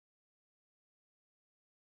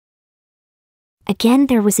Again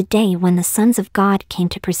there was a day when the sons of God came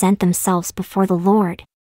to present themselves before the Lord.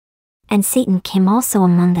 And Satan came also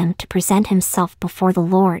among them to present himself before the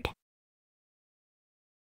Lord.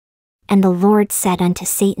 And the Lord said unto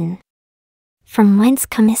Satan, From whence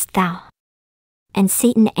comest thou? And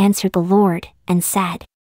Satan answered the Lord, and said,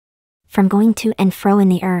 From going to and fro in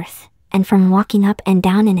the earth, and from walking up and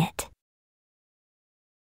down in it.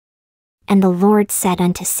 And the Lord said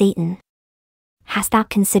unto Satan, Hast thou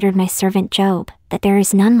considered my servant Job, that there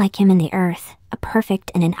is none like him in the earth, a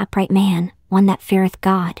perfect and an upright man, one that feareth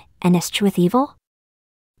God, and escheweth evil?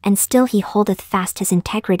 And still he holdeth fast his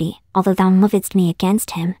integrity, although thou movedst me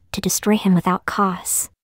against him, to destroy him without cause.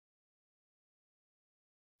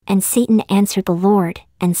 And Satan answered the Lord,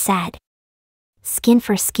 and said, Skin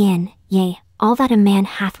for skin, yea, all that a man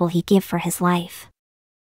hath will he give for his life.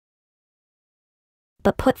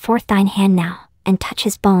 But put forth thine hand now, and touch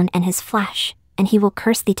his bone and his flesh, and he will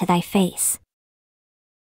curse thee to thy face.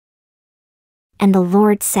 And the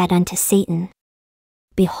Lord said unto Satan,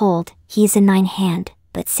 Behold, he is in thine hand,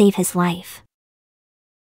 but save his life.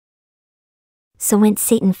 So went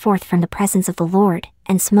Satan forth from the presence of the Lord,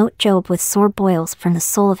 and smote Job with sore boils from the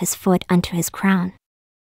sole of his foot unto his crown.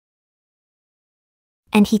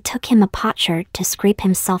 And he took him a potsherd to scrape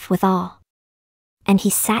himself withal. And he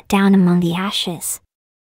sat down among the ashes.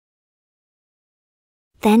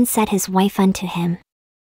 Then said his wife unto him,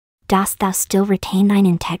 Dost thou still retain thine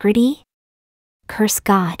integrity? Curse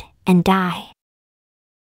God, and die.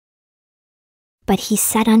 But he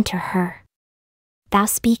said unto her, Thou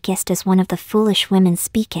speakest as one of the foolish women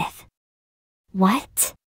speaketh.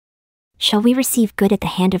 What? Shall we receive good at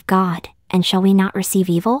the hand of God, and shall we not receive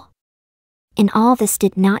evil? In all this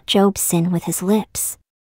did not Job sin with his lips.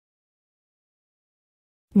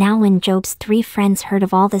 Now when Job's 3 friends heard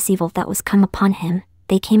of all this evil that was come upon him,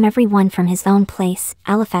 they came every one from his own place,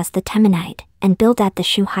 Eliphaz the Temanite, and Bildad the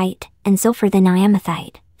Shuhite, and Zophar the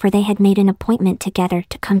Naamathite, for they had made an appointment together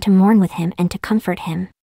to come to mourn with him and to comfort him.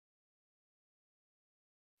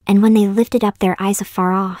 And when they lifted up their eyes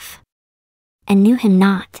afar off, and knew him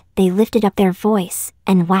not, they lifted up their voice,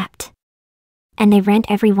 and wept. And they rent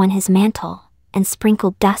every one his mantle, and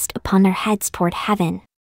sprinkled dust upon their heads toward heaven.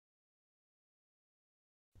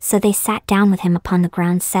 So they sat down with him upon the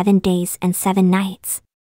ground 7 days and 7 nights.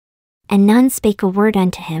 And none spake a word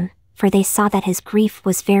unto him, for they saw that his grief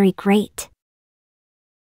was very great.